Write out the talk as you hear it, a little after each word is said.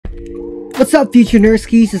What's up, future nurse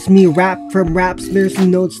keys? It's me, Rap from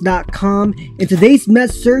rapsnursingnotes.com, and today's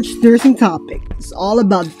Med-Surg nursing topic is all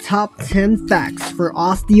about the top 10 facts for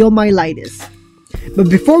osteomyelitis. But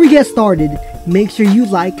before we get started, make sure you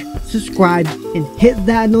like, subscribe, and hit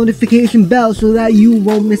that notification bell so that you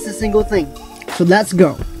won't miss a single thing. So let's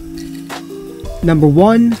go. Number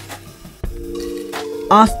 1.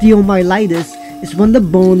 Osteomyelitis is when the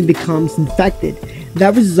bone becomes infected.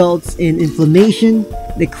 That results in inflammation,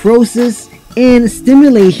 necrosis, and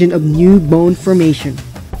stimulation of new bone formation.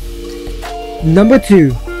 Number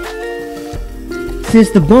 2.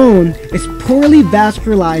 Since the bone is poorly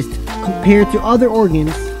vascularized compared to other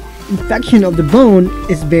organs, infection of the bone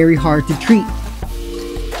is very hard to treat.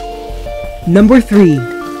 Number 3.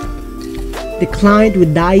 The client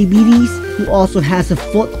with diabetes who also has a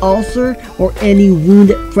foot ulcer or any wound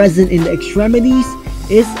present in the extremities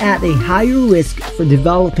is at a higher risk for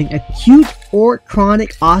developing acute or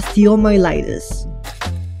chronic osteomyelitis.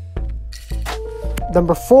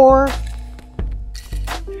 Number 4.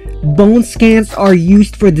 Bone scans are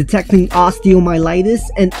used for detecting osteomyelitis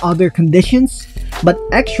and other conditions, but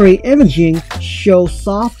X-ray imaging shows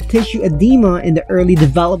soft tissue edema in the early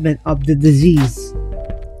development of the disease.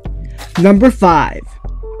 Number 5.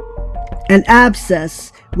 An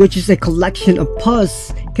abscess, which is a collection of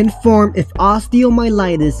pus, can form if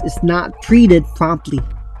osteomyelitis is not treated promptly.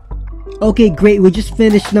 Okay, great, we just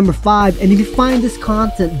finished number 5, and if you find this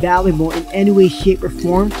content valuable in any way, shape, or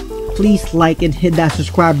form, please like and hit that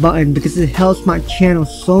subscribe button because it helps my channel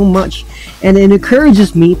so much and it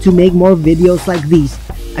encourages me to make more videos like these.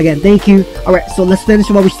 Again, thank you. Alright, so let's finish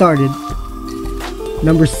what we started.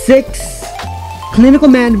 Number 6. Clinical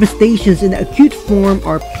manifestations in the acute form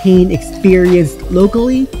are pain experienced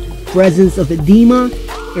locally, presence of edema,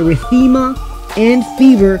 erythema, and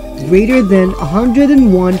fever greater than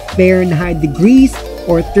 101 Fahrenheit degrees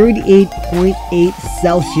or 38.8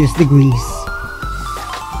 Celsius degrees.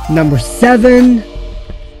 Number 7.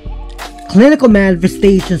 Clinical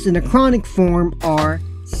manifestations in the chronic form are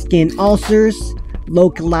skin ulcers,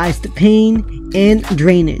 localized pain, and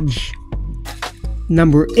drainage.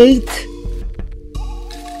 Number 8.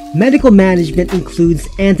 Medical management includes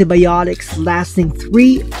antibiotics lasting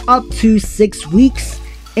 3 up to 6 weeks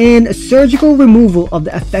and surgical removal of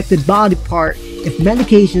the affected body part if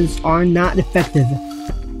medications are not effective.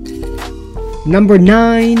 Number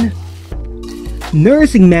 9.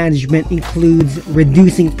 Nursing management includes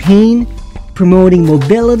reducing pain, promoting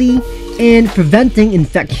mobility, and preventing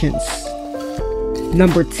infections.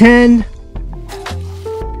 Number 10.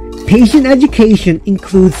 Patient education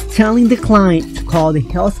includes telling the client to call the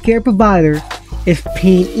healthcare provider if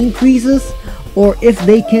pain increases or if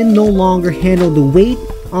they can no longer handle the weight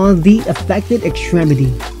on the affected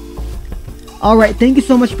extremity. Alright, thank you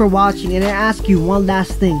so much for watching, and I ask you one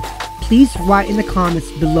last thing. Please write in the comments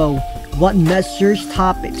below what Med-Surg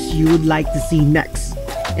topics you would like to see next.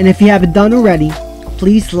 And if you haven't done already,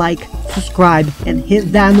 please like, subscribe, and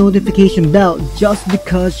hit that notification bell just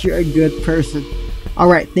because you're a good person.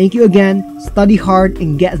 Alright, thank you again, study hard,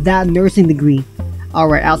 and get that nursing degree.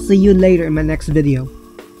 Alright, I'll see you later in my next video.